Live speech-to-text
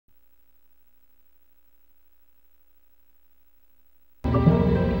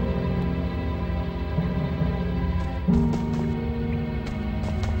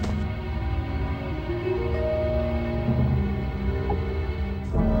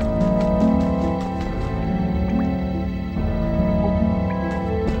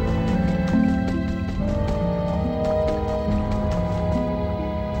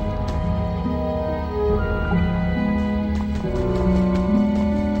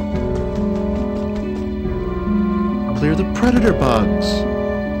Clear the predator bugs.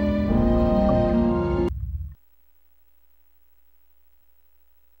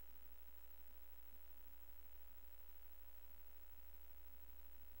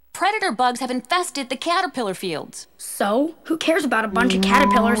 Predator bugs have infested the caterpillar fields. So? Who cares about a bunch of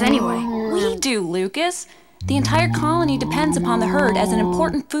caterpillars anyway? We do, Lucas. The entire colony depends upon the herd as an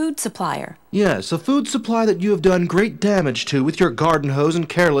important food supplier. Yes, a food supply that you have done great damage to with your garden hose and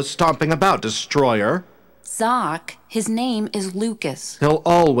careless stomping about, Destroyer. Zoc, his name is Lucas. He'll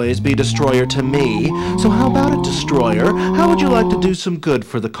always be Destroyer to me. So how about it, Destroyer? How would you like to do some good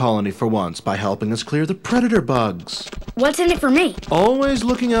for the colony for once by helping us clear the predator bugs? What's in it for me? Always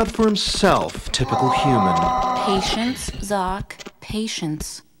looking out for himself, typical human. Patience, Zoc,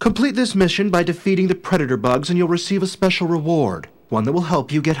 patience. Complete this mission by defeating the predator bugs and you'll receive a special reward. One that will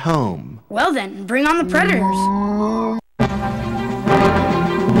help you get home. Well then, bring on the predators.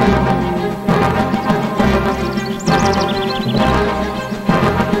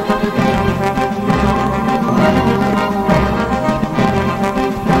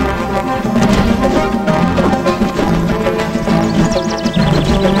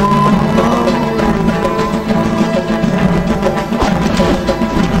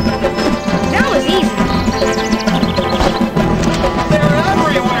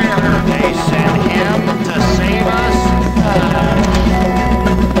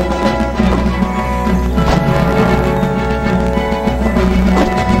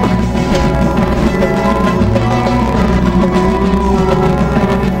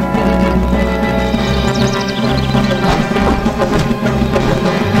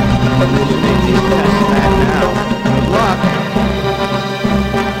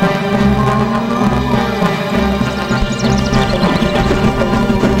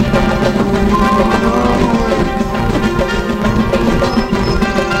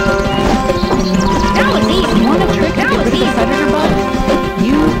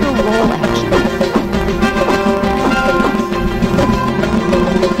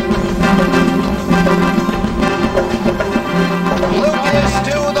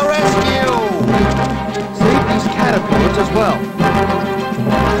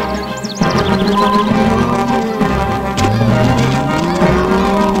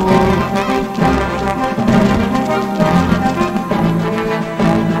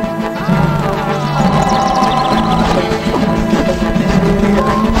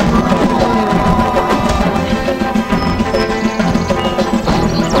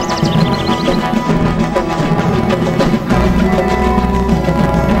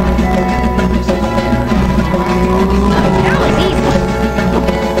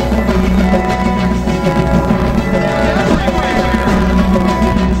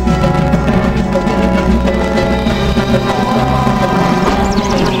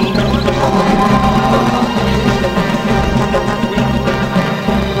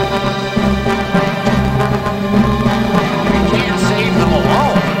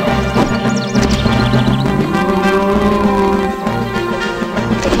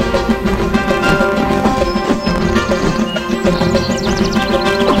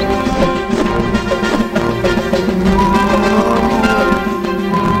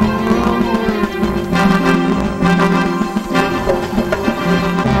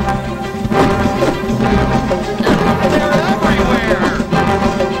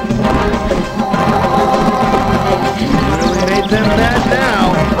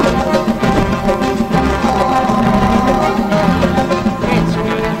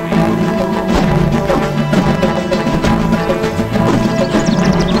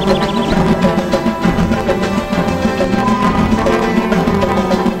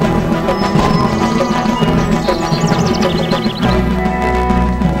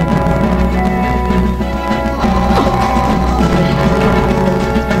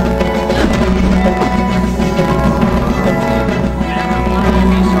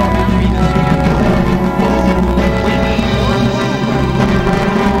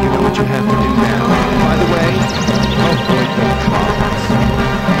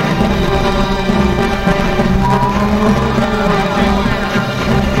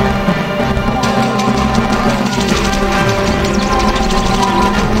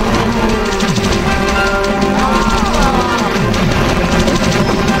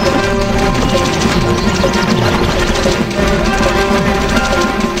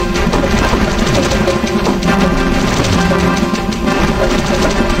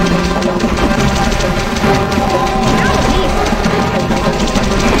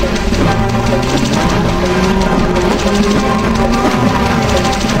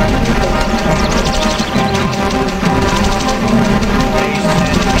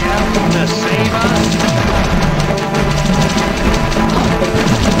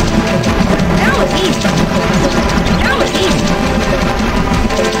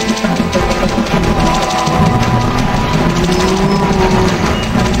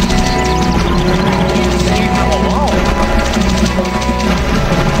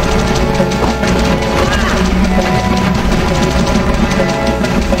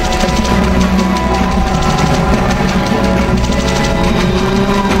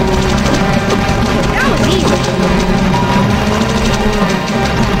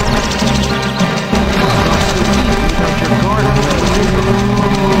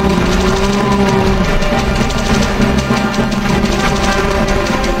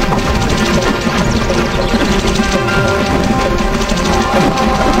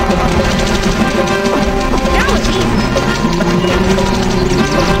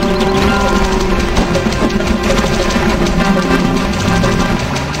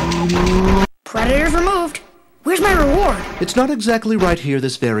 Pressure's removed. Where's my reward? It's not exactly right here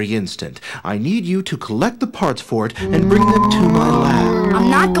this very instant. I need you to collect the parts for it and bring them to my lab. I'm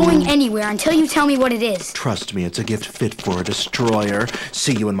not going anywhere until you tell me what it is. Trust me, it's a gift fit for a destroyer.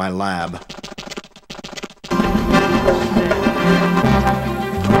 See you in my lab.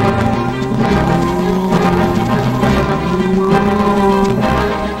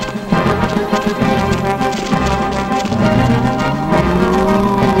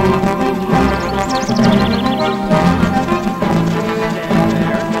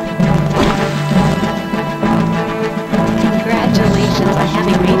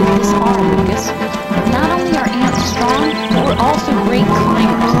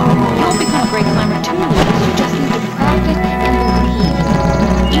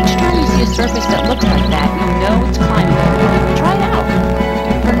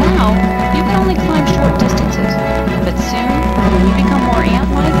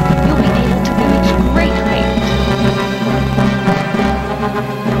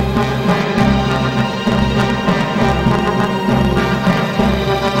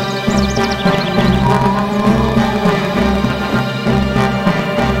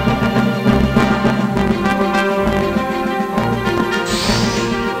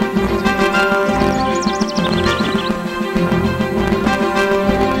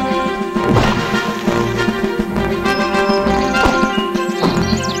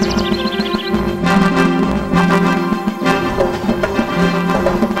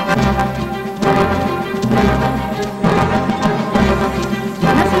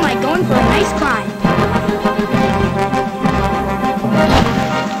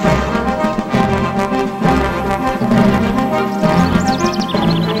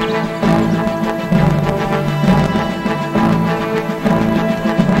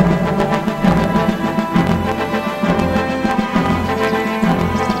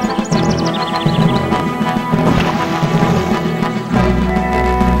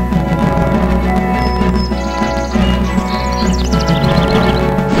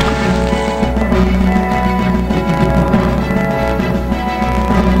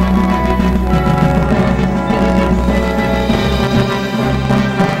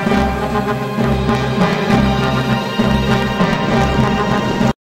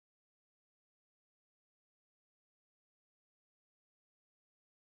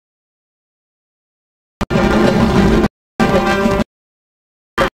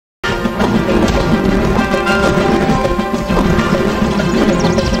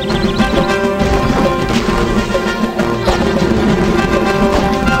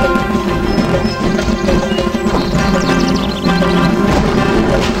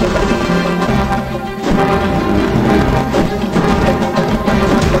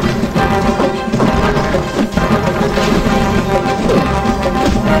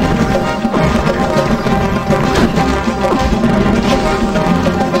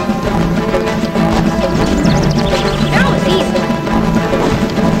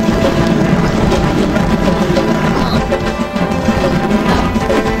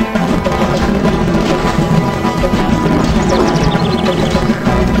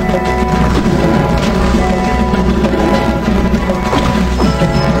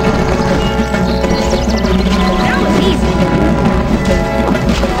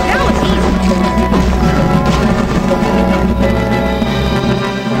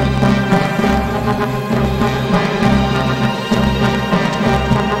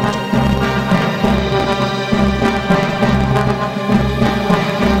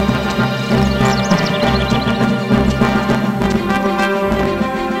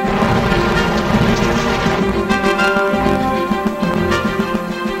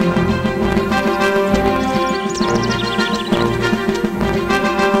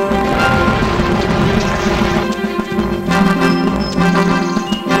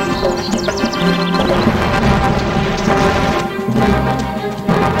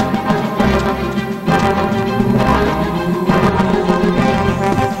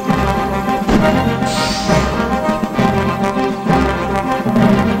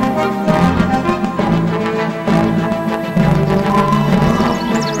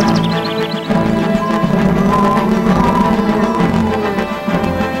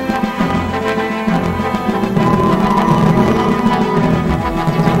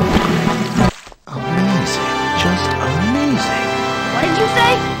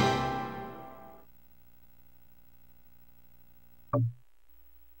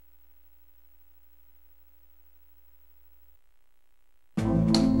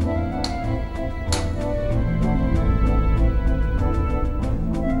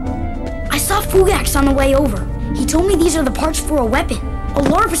 Fugax on the way over. He told me these are the parts for a weapon, a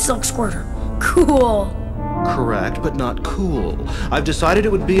larva silk squirter. Cool. Correct, but not cool. I've decided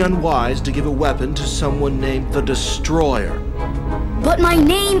it would be unwise to give a weapon to someone named the Destroyer. But my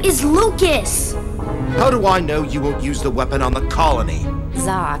name is Lucas. How do I know you won't use the weapon on the colony?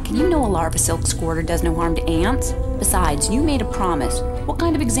 Zoc, you know a larva silk squirter does no harm to ants. Besides, you made a promise. What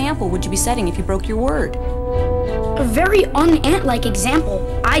kind of example would you be setting if you broke your word? A very un-ant-like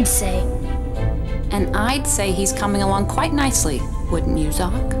example, I'd say. And I'd say he's coming along quite nicely, wouldn't you,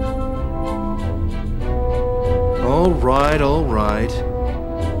 Zoc? All right, all right.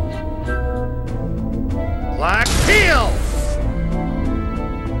 Black Peel!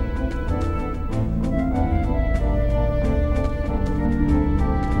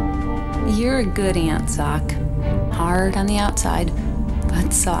 You're a good ant, Zoc. Hard on the outside,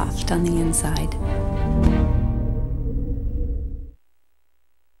 but soft on the inside.